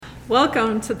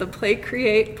Welcome to the Play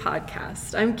Create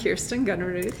podcast. I'm Kirsten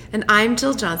Gunnerud. And I'm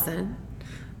Jill Johnson.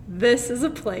 This is a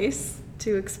place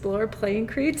to explore play and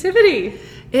creativity.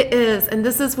 It is, and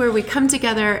this is where we come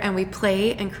together and we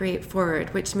play and create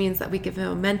forward, which means that we give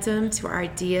momentum to our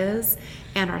ideas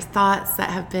and our thoughts that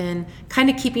have been kind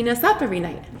of keeping us up every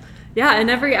night. Yeah, in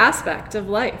every aspect of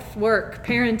life, work,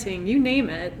 parenting, you name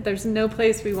it, there's no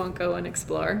place we won't go and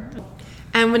explore.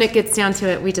 And when it gets down to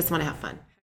it, we just want to have fun.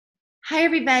 Hi,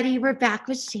 everybody. We're back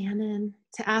with Shannon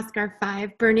to ask our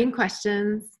 5 burning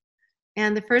questions.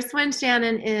 And the first one,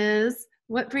 Shannon, is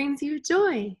what brings you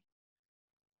joy?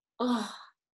 Oh,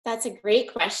 that's a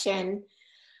great question.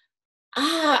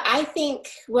 I think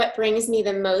what brings me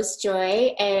the most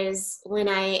joy is when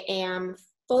I am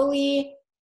fully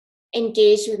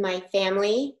engaged with my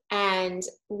family and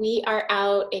we are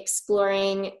out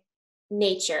exploring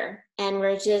nature and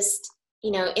we're just,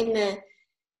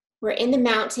 we're in the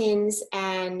mountains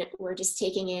and we're just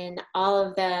taking in all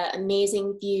of the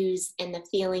amazing views and the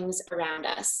feelings around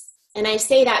us. And I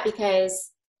say that because,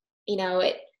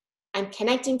 I'm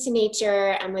connecting to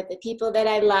nature, I'm with the people that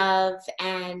I love,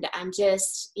 and I'm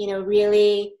just,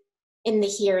 really in the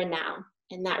here and now.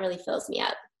 And that really fills me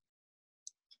up.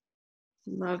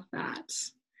 Love that.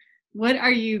 What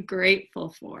are you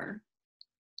grateful for?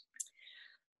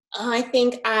 Oh, I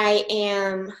think I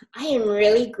am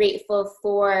really grateful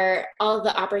for all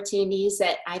the opportunities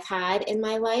that I've had in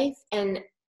my life and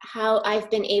how I've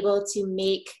been able to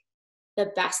make the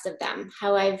best of them,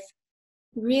 how I've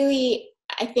really,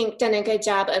 I think, done a good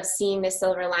job of seeing the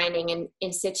silver lining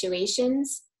in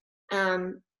situations.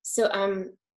 So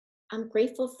I'm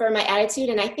grateful for my attitude,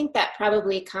 and I think that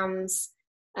probably comes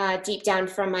deep down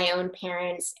from my own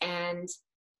parents and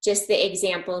just the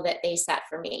example that they set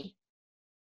for me.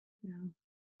 Yeah.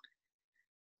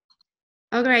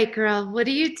 All right, girl. What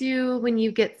do you do when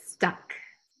you get stuck?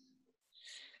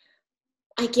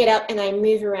 I get up and I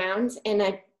move around, and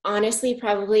I honestly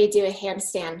probably do a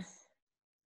handstand.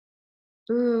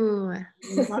 Ooh,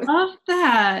 love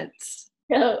that.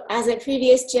 So as a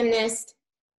previous gymnast,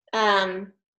 I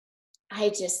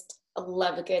just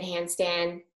love a good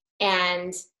handstand,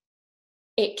 and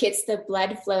it gets the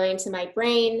blood flowing to my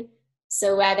brain.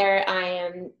 So whether I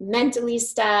am mentally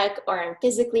stuck or I'm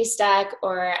physically stuck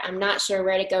or I'm not sure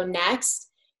where to go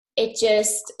next, it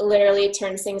just literally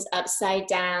turns things upside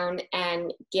down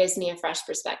and gives me a fresh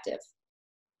perspective.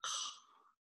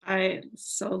 I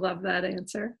so love that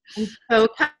answer. I'm so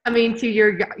coming to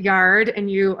your yard and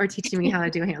you are teaching me how to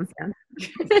do a handstand.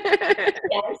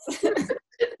 Yes.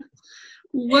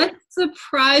 What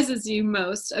surprises you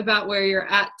most about where you're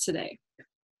at today?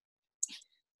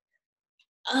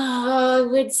 I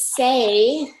would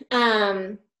say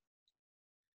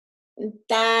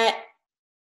that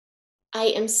I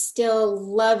am still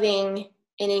loving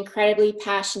and incredibly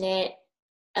passionate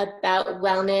about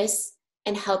wellness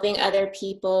and helping other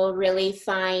people really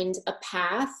find a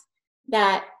path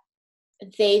that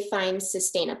they find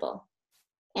sustainable.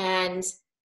 And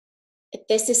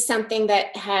this is something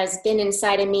that has been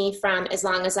inside of me from as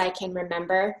long as I can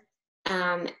remember.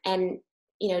 And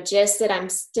just that I'm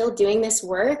still doing this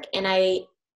work and I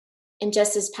am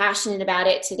just as passionate about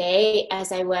it today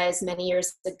as I was many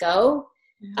years ago,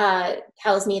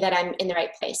 tells me that I'm in the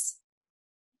right place.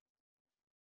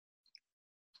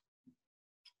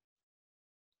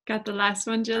 Got the last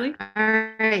one, Jilly? All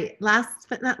right. Last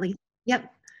but not least.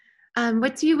 Yep.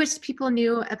 What do you wish people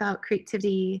knew about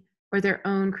creativity or their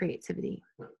own creativity?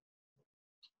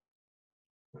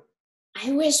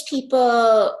 I wish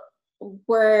people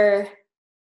were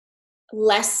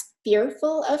less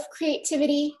fearful of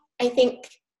creativity. I think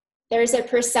there's a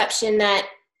perception that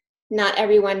not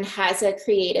everyone has a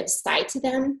creative side to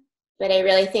them, but I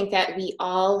really think that we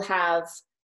all have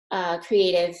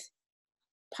creative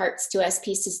parts to us,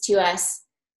 pieces to us.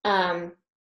 And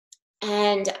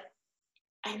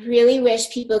I really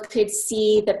wish people could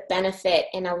see the benefit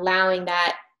in allowing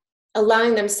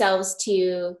themselves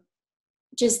to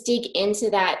just dig into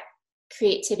that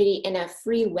creativity in a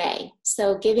free way.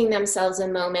 So giving themselves a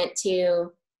moment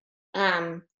to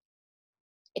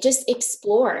just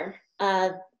explore,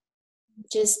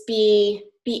 just be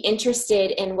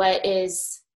interested in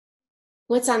what's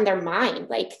on their mind,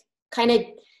 like kind of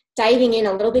diving in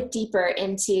a little bit deeper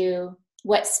into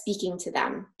what's speaking to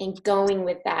them and going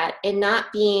with that and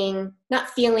not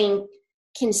feeling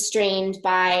constrained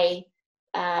by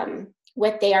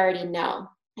what they already know.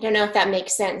 I don't know if that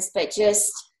makes sense, but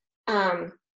just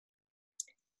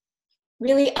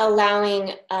really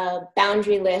allowing a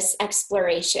boundaryless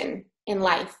exploration in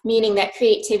life, meaning that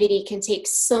creativity can take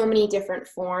so many different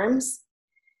forms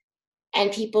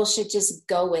and people should just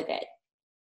go with it.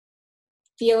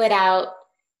 feel it out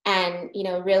and,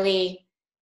 really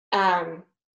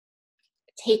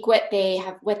take what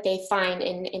they find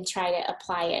and try to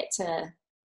apply it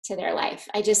to their life.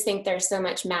 I just think there's so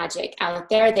much magic out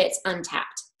there that's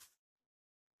untapped.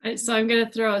 So I'm going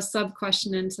to throw a sub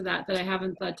question into that I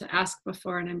haven't thought to ask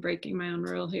before, and I'm breaking my own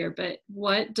rule here, but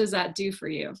what does that do for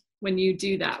you when you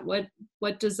do that?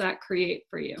 What does that create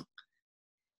for you?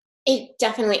 It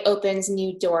definitely opens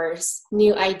new doors,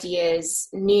 new ideas,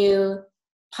 new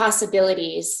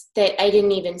possibilities that I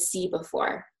didn't even see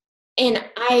before. And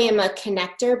I am a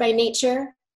connector by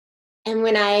nature. And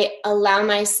when I allow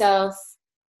myself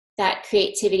that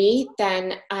creativity,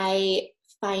 then I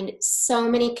find so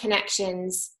many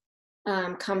connections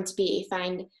come to be.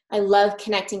 I love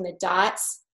connecting the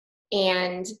dots,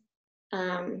 and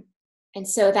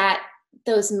so that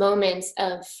those moments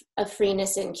of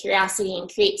freeness and curiosity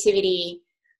and creativity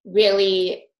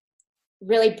really,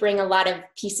 really bring a lot of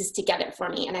pieces together for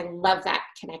me, and I love that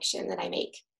connection that I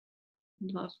make.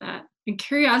 Love that. And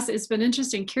curiosity, it's been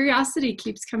interesting. Curiosity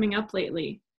keeps coming up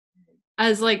lately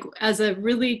as a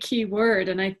really key word.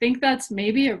 And I think that's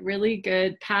maybe a really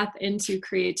good path into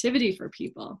creativity for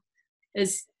people,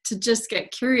 is to just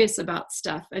get curious about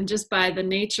stuff. And just by the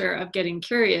nature of getting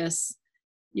curious,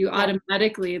 you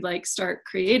automatically start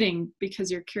creating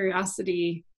because your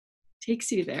curiosity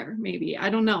takes you there. Maybe, I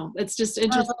don't know. It's just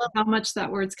interesting how much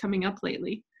that word's coming up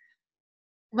lately.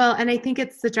 Well, and I think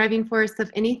it's the driving force of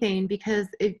anything, because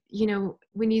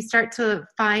when you start to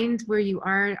find where you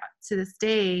are to this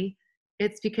day,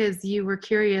 it's because you were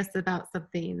curious about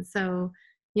something. So,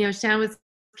 Shannon was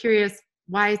curious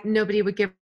why nobody would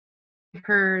give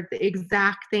her the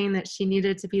exact thing that she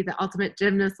needed to be the ultimate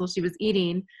gymnast while she was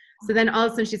eating. So then all of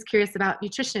a sudden she's curious about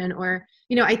nutrition, or,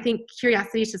 I think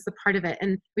curiosity is just a part of it.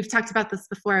 And we've talked about this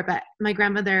before, but my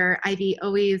grandmother, Ivy,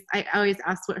 I always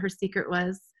asked what her secret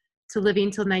was to living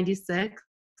till 96.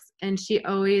 And she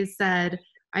always said,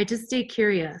 I just stay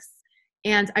curious.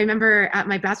 And I remember at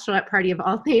my bachelorette party of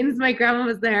all things, my grandma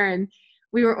was there and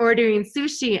we were ordering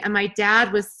sushi, and my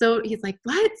dad was he's like,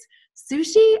 what?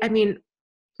 Sushi? I mean,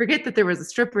 forget that there was a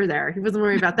stripper there. He wasn't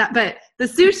worried about that, but the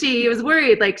sushi, he was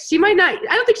worried, she might not,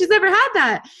 I don't think she's ever had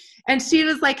that. And she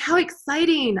was like, how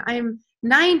exciting. I'm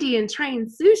 90 and trying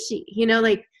sushi.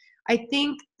 I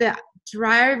think the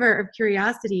driver of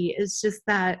curiosity is just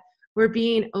that we're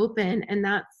being open, and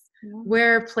that's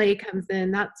where play comes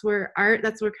in. That's where art,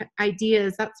 that's where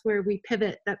ideas, that's where we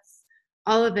pivot. That's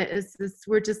all of it is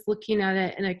we're just looking at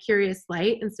it in a curious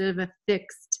light instead of a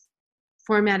fixed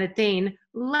formatted thing.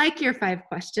 Like your 5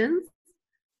 questions,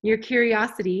 your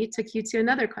curiosity took you to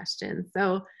another question.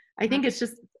 So I think it's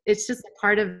just a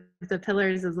part of the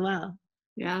pillars as well.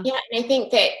 Yeah. Yeah. And I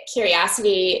think that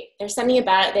curiosity, there's something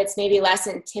about it that's maybe less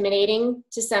intimidating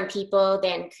to some people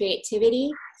than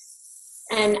creativity.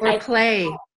 And play.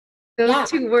 Those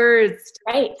 2 words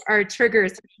are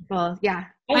triggers for people. Yeah.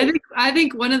 I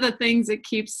think one of the things that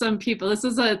keeps some people, this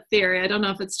is a theory, I don't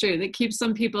know if it's true, that keeps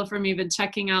some people from even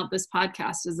checking out this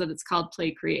podcast is that it's called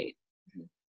Play Create.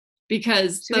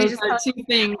 Because those are 2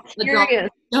 things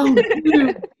adults don't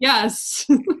do. Yes.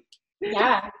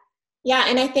 Yeah. Yeah.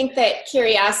 And I think that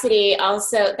curiosity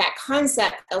also, that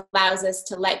concept allows us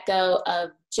to let go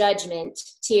of judgment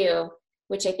too,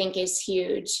 which I think is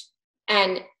huge.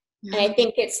 And I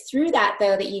think it's through that,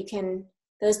 though, that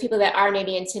those people that are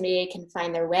maybe intimidated can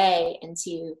find their way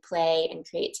into play and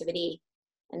creativity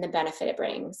and the benefit it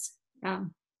brings. Yeah.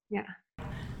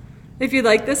 If you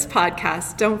like this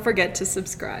podcast, don't forget to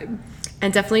subscribe.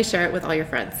 And definitely share it with all your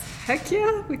friends. Heck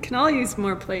yeah. We can all use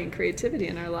more play and creativity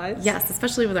in our lives. Yes,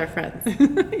 especially with our friends.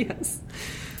 Yes.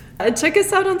 Check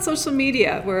us out on social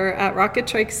media. We're at Rocket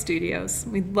Trike Studios.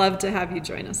 We'd love to have you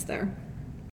join us there.